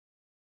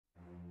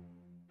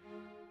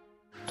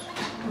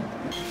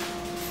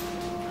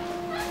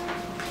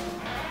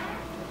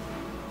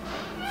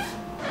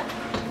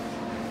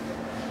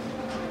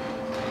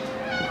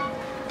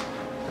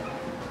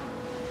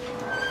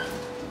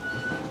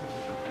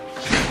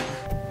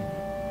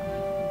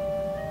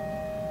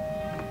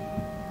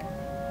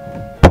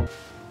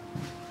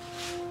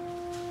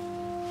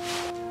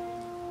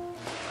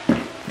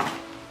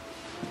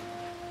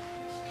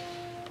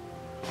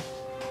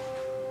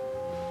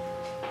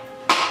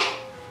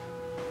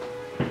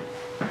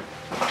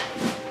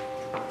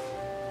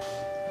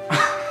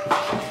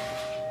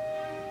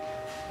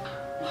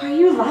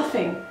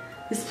laughing?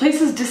 This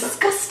place is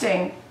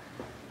disgusting.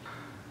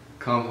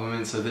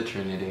 Compliments of the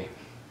Trinity.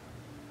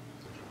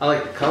 I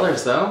like the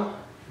colors though.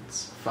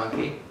 It's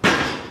funky.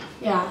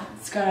 Yeah,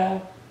 it's got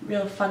a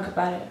real funk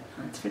about it.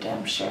 That's for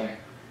damn sure.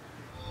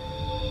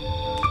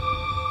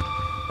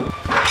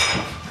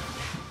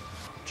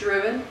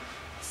 Druid,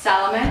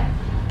 Salome,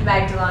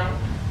 Magdalene.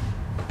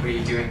 What are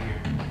you doing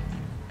here?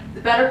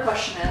 the better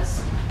question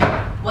is,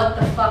 what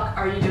the fuck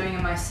are you doing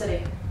in my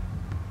city?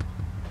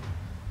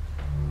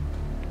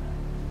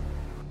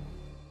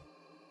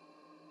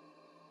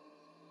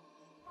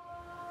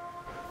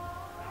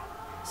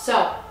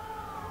 So,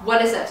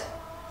 what is it?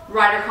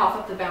 Ryder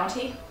Cough the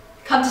bounty?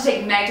 Come to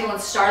take Magdalene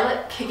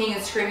Starlet, kicking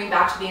and screaming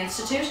back to the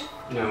Institute?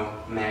 No,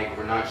 Mag,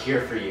 we're not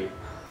here for you.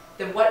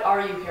 Then what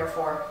are you here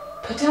for?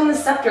 Put down the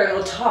scepter and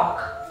we'll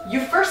talk.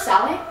 You first,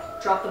 Sally.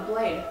 Drop the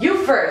blade.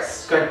 You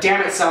first! God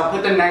damn it, Sal,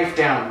 put the knife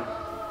down.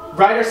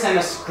 Ryder sent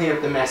us to clean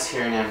up the mess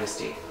here in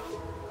Amnesty.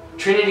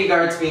 Trinity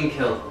guards being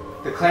killed.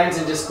 The clans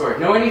in discord.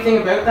 Know anything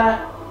about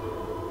that?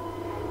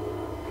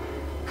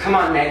 Come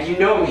on, Mag, you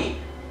know me.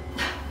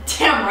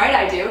 Damn right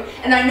I do.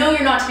 And I know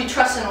you're not to be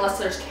trusted unless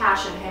there's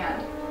cash in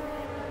hand.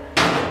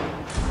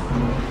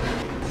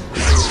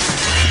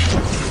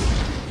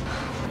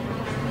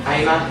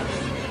 Aima,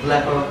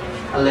 Lepo,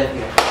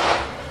 Alethea.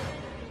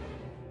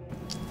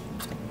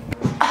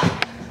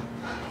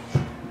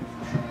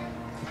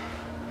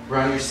 We're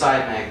on your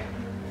side, Meg.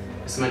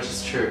 As much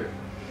as true.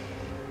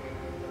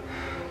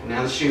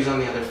 Now the shoe's on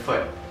the other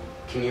foot.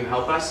 Can you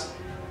help us?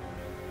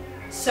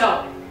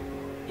 So,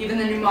 even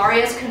the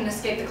Numarias couldn't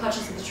escape the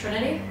clutches of the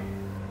Trinity?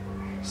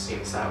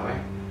 Seems that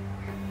way.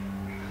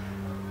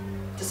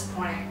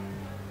 Disappointing.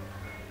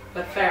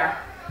 But fair.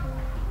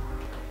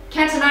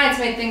 Can't deny it's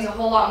made things a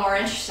whole lot more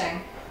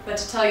interesting, but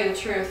to tell you the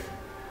truth,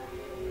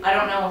 I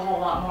don't know a whole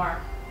lot more.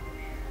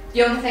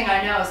 The only thing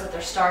I know is that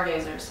they're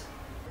stargazers.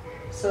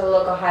 So the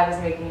local hive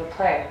is making a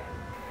play.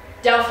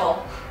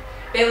 Doubtful.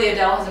 Bailey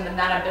Adele hasn't been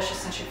that ambitious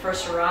since she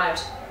first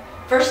arrived.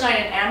 First night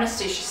in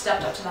Amnesty, she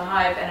stepped up to the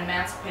hive and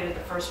emancipated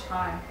the first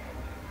prime.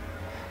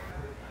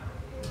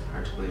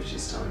 Hard to believe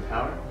she's still in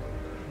power.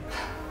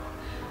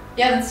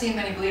 You haven't seen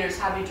many bleeders,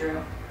 have you,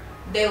 Drew?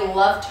 They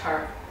loved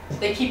her.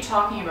 They keep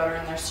talking about her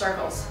in their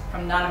circles,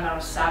 from that amount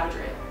of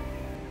savagery.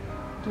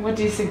 What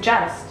do you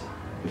suggest?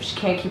 If she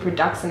can't keep her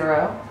ducks in a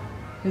row,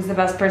 who's the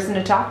best person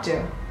to talk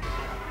to?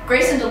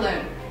 Grayson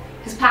DeLune.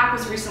 His pack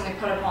was recently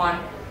put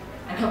upon,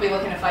 and he'll be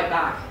looking to fight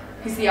back.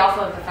 He's the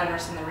alpha of the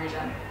Fenris in the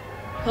region.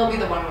 He'll be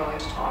the one willing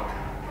to talk.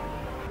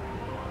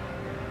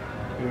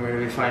 And where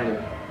do we find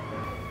him?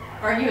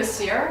 Aren't you a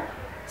seer?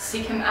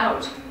 Seek him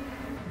out.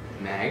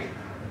 Mag?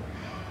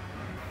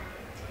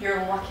 You're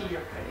lucky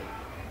you're pretty.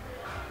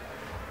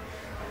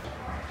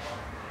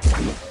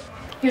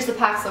 Here's the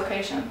pack's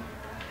location.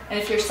 And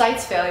if your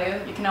sights fail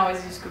you, you can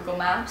always use Google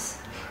Maps.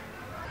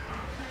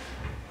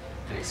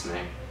 Thanks,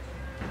 Meg.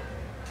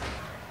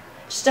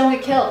 Just don't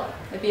get killed.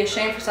 It'd be a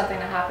shame for something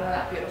to happen to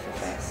that beautiful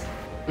face.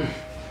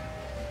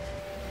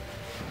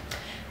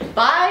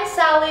 Bye,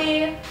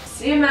 Sally!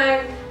 See you,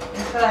 Meg.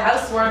 Thanks for the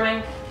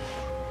housewarming.